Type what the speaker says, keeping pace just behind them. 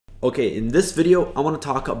Okay, in this video, I want to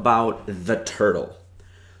talk about the turtle.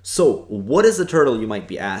 So, what is a turtle, you might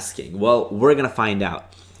be asking? Well, we're going to find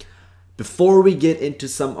out. Before we get into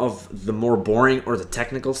some of the more boring or the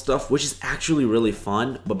technical stuff, which is actually really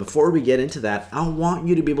fun, but before we get into that, I want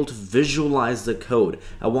you to be able to visualize the code.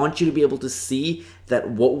 I want you to be able to see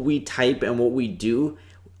that what we type and what we do,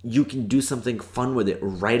 you can do something fun with it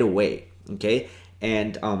right away, okay?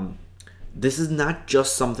 And this is not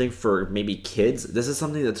just something for maybe kids. This is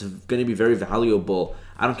something that's going to be very valuable.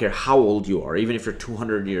 I don't care how old you are, even if you're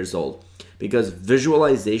 200 years old, because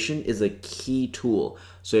visualization is a key tool.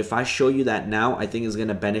 So if I show you that now, I think it's going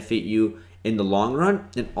to benefit you in the long run.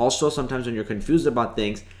 And also sometimes when you're confused about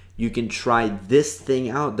things, you can try this thing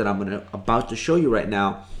out that I'm about to show you right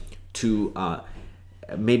now to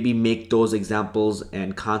maybe make those examples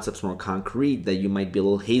and concepts more concrete that you might be a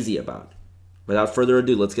little hazy about. Without further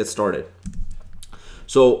ado, let's get started.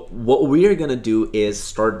 So what we are going to do is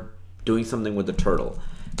start doing something with the turtle.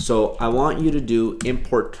 So I want you to do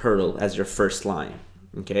import turtle as your first line,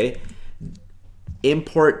 okay?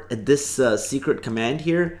 Import this secret command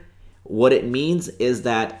here. What it means is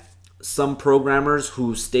that some programmers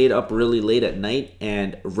who stayed up really late at night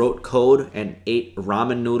and wrote code and ate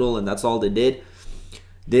ramen noodle and that's all they did,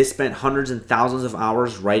 they spent hundreds and thousands of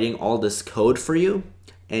hours writing all this code for you,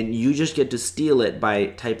 and you just get to steal it by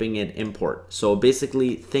typing in import. So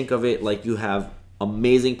basically think of it like you have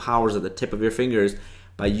amazing powers at the tip of your fingers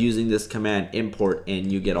by using this command import, and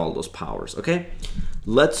you get all those powers, okay?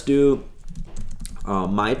 Let's do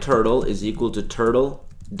my turtle is equal to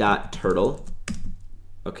turtle.turtle,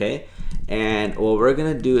 okay? And what we're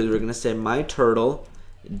gonna do is we're gonna say my turtle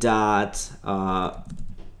dot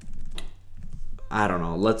I don't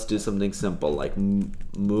know, let's do something simple like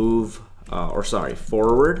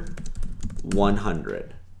forward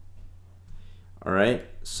 100. All right,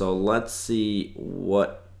 so let's see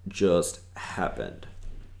what just happened.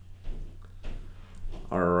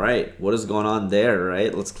 All right, what is going on there,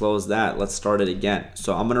 right? Let's close that. Let's start it again.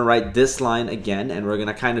 So I'm gonna write this line again, and we're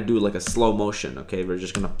gonna kind of do like a slow motion, okay? We're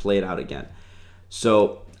just gonna play it out again.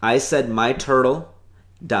 So I said my turtle,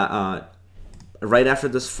 right after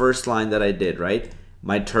this first line that I did, right?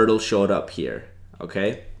 My turtle showed up here,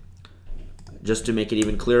 okay? Just to make it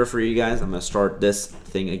even clearer for you guys, I'm gonna start this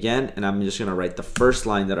thing again, and I'm just gonna write the first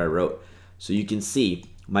line that I wrote. So you can see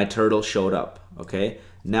my turtle showed up, okay?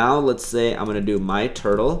 Now let's say I'm gonna do my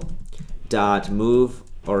turtle dot move,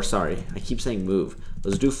 or sorry, I keep saying move.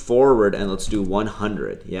 Let's do forward and let's do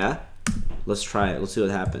 100, yeah? Let's try it, let's see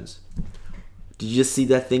what happens. Did you just see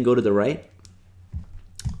that thing go to the right?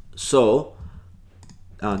 So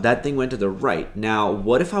that thing went to the right. Now,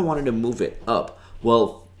 what if I wanted to move it up?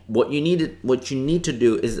 Well, what you need to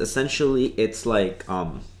do is essentially, it's like,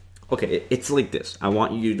 okay, it's like this. I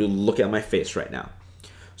want you to look at my face right now.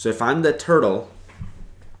 So if I'm the turtle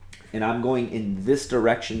and I'm going in this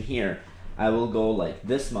direction here, I will go like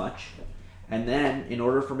this much. And then in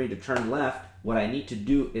order for me to turn left, what I need to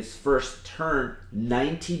do is first turn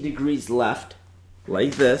 90 degrees left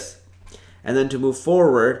like this. And then to move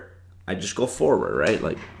forward, I just go forward, right?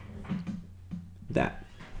 Like that.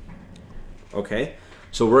 Okay?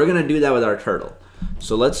 So we're gonna do that with our turtle.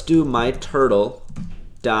 So let's do my turtle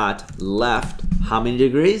dot left, how many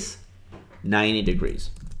degrees? 90 degrees.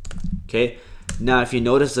 Okay? Now if you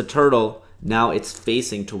notice the turtle, now it's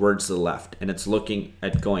facing towards the left and it's looking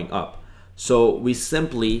at going up. So we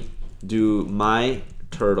simply do my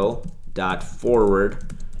turtle dot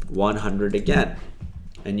forward 100 again.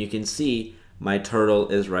 And you can see my turtle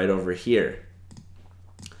is right over here.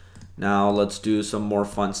 Now let's do some more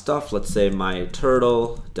fun stuff. Let's say my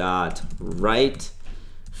turtle dot right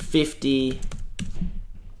 50,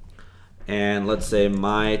 and let's say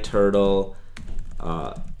my turtle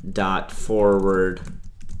dot forward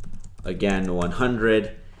again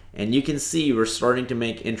 100. And you can see we're starting to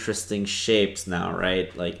make interesting shapes now,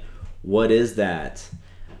 right? Like, what is that?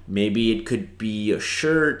 Maybe it could be a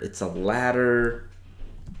shirt, it's a ladder.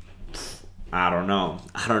 I don't know.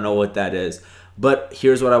 I don't know what that is. But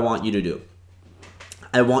here's what I want you to do.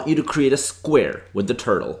 I want you to create a square with the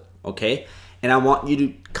turtle, okay? And I want you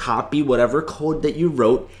to copy whatever code that you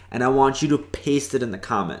wrote, and I want you to paste it in the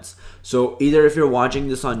comments. So either if you're watching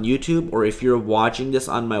this on YouTube or if you're watching this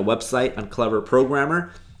on my website on Clever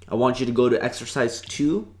Programmer, I want you to go to exercise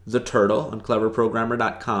 2, the turtle, on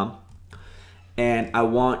cleverprogrammer.com. And I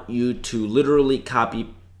want you to literally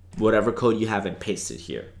copy whatever code you have and paste it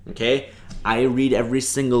here, okay? I read every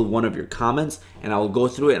single one of your comments, and I'll go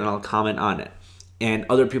through it and I'll comment on it. And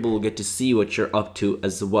other people will get to see what you're up to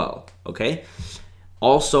as well, okay?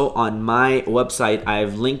 Also, on my website,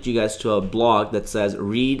 I've linked you guys to a blog that says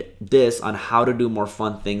read this on how to do more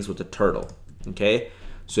fun things with the turtle. Okay,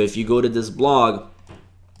 so if you go to this blog,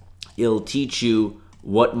 it'll teach you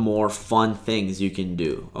what more fun things you can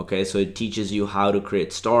do. Okay, so it teaches you how to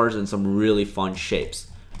create stars and some really fun shapes.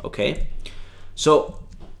 Okay, so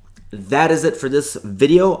that is it for this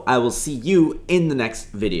video. I will see you in the next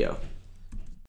video.